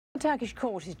Turkish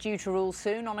court is due to rule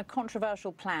soon on a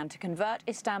controversial plan to convert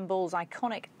Istanbul's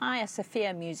iconic Hagia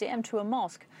Sophia Museum to a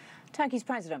mosque. Turkey's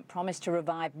president promised to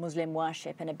revive Muslim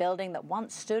worship in a building that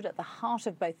once stood at the heart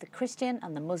of both the Christian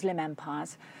and the Muslim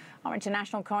empires. Our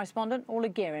international correspondent, Orla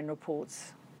Guerin,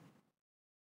 reports.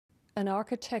 An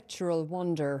architectural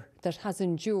wonder that has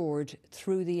endured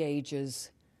through the ages.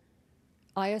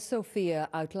 Hagia Sophia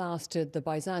outlasted the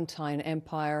Byzantine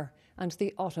Empire and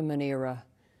the Ottoman era.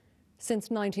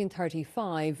 Since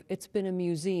 1935, it's been a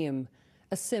museum,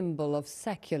 a symbol of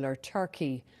secular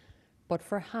Turkey. But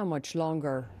for how much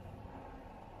longer?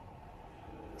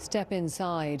 Step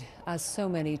inside, as so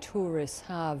many tourists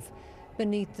have,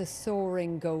 beneath the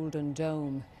soaring golden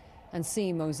dome, and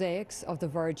see mosaics of the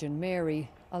Virgin Mary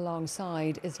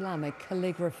alongside Islamic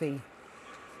calligraphy.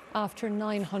 After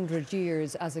 900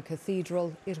 years as a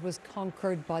cathedral, it was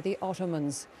conquered by the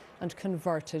Ottomans and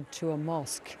converted to a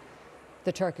mosque.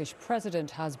 The Turkish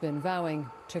president has been vowing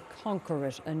to conquer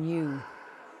it anew.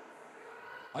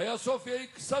 Hagia Sophia'yı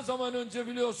kısa zaman önce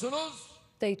biliyorsunuz.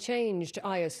 They changed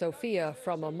Hagia Sophia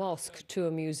from a mosque to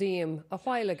a museum a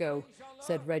while ago,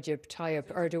 said Recep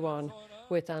Tayyip Erdogan,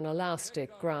 with an elastic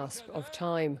grasp of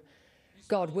time.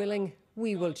 God willing,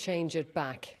 we will change it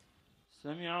back.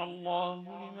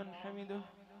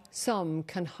 Some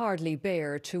can hardly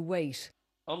bear to wait.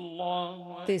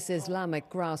 This Islamic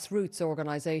grassroots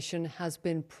organisation has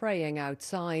been praying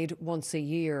outside once a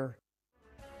year.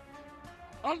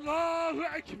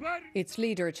 Its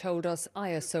leader told us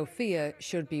Hagia Sophia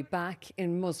should be back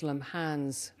in Muslim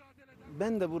hands. I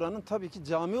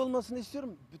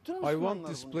want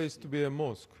this place to be a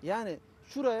mosque.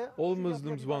 All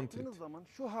Muslims want it.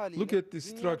 Look at this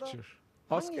structure.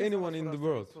 Ask anyone in the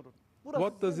world.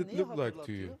 What does it look like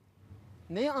to you?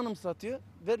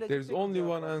 There's only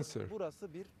one answer.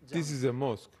 This is a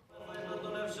mosque.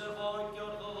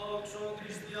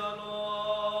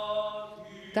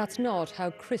 That's not how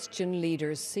Christian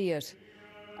leaders see it.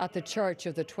 At the Church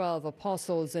of the 12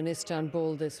 Apostles in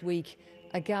Istanbul this week,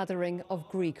 a gathering of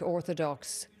Greek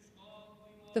Orthodox.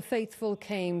 The faithful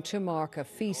came to mark a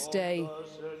feast day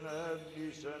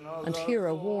and hear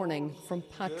a warning from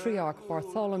Patriarch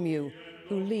Bartholomew,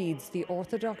 who leads the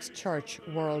Orthodox Church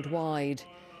worldwide.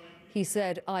 He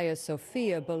said Hagia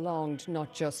Sophia belonged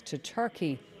not just to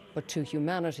Turkey, but to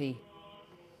humanity.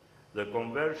 The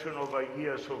conversion of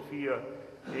Hagia Sophia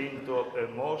into a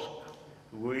mosque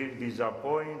will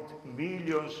disappoint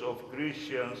millions of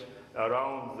Christians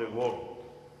around the world,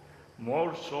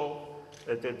 more so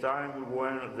at a time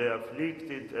when the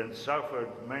afflicted and suffered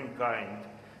mankind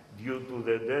due to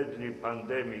the deadly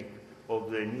pandemic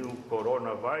of the new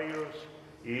coronavirus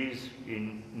is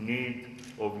in need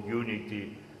of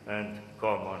unity and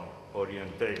common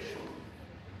orientation.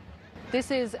 This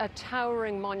is a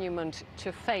towering monument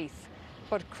to faith,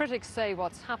 but critics say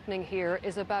what's happening here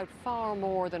is about far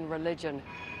more than religion.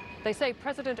 They say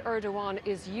President Erdogan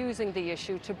is using the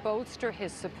issue to bolster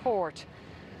his support,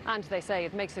 and they say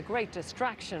it makes a great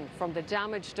distraction from the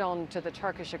damage done to the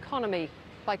Turkish economy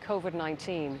by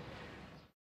COVID-19.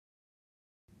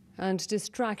 And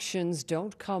distractions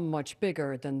don't come much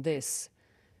bigger than this.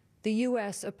 The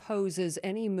US opposes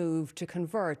any move to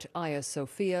convert Hagia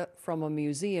Sophia from a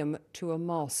museum to a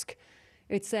mosque.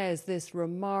 It says this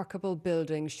remarkable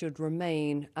building should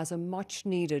remain as a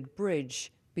much-needed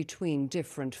bridge between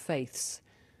different faiths.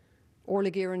 Orla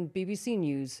Guerin, BBC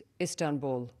News,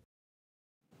 Istanbul.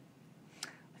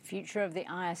 The future of the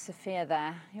Hagia Sophia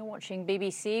there. You're watching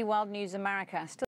BBC World News America.